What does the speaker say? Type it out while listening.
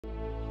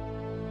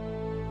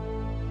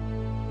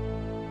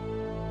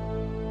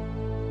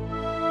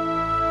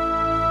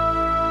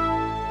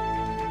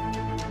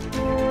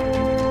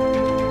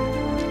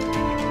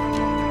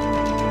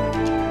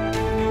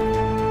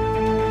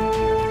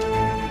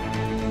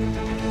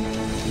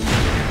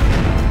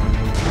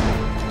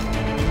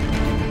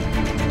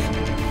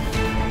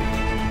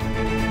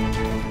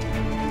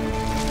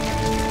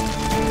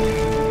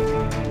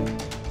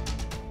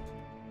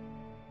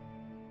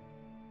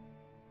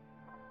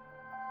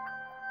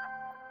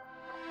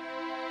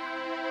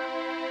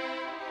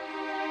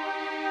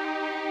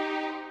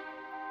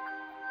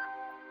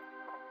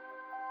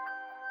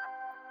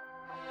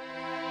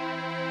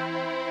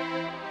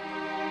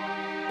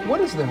What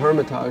does the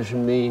Hermitage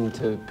mean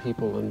to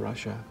people in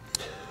Russia?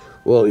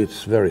 Well,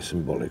 it's very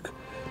symbolic.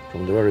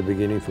 From the very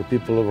beginning, for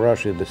people of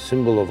Russia, it's the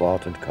symbol of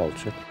art and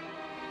culture.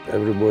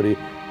 Everybody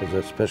has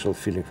a special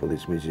feeling for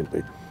this museum.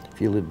 They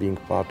feel it being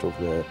part of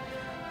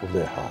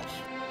their hearts.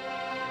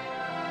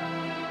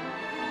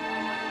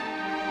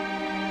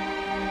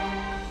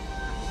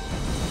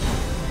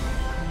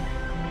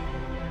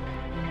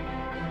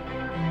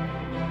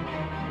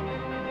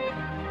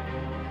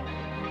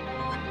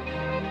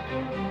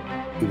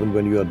 Even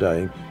when you are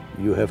dying,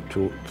 you have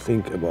to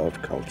think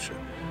about culture.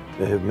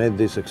 They have made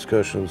these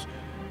excursions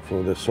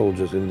for the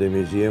soldiers in the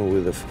museum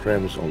with the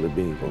frames only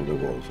being on the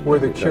walls. Where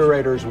the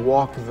curators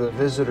walk the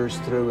visitors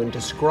through and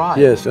describe.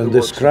 Yes, and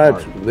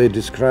they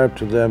describe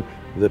to them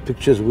the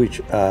pictures which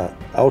are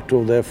out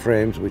of their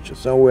frames, which are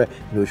somewhere,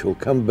 and which will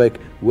come back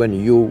when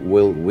you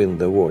will win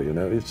the war. You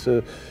know, it's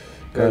a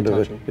kind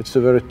of it's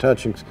a very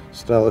touching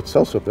style. It's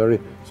also very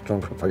strong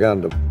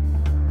propaganda.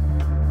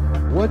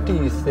 What do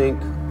you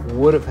think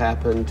would have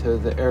happened to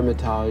the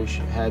Hermitage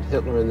had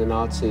Hitler and the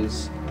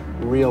Nazis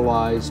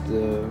realized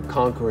the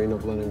conquering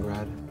of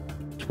Leningrad?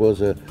 It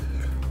was a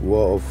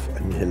war of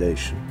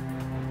annihilation.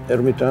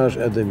 Hermitage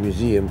at the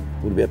museum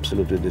would be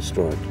absolutely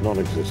destroyed,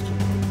 non-existent.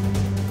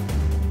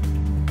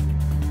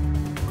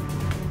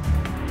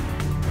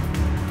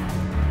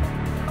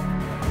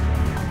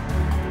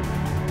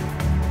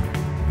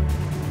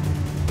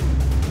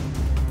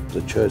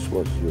 The choice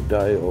was you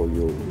die or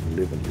you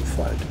live and you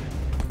fight.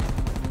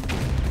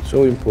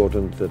 So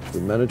important that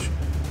we managed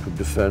to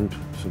defend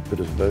St.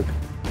 Petersburg.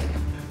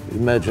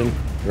 Imagine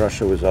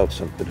Russia without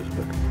St.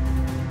 Petersburg.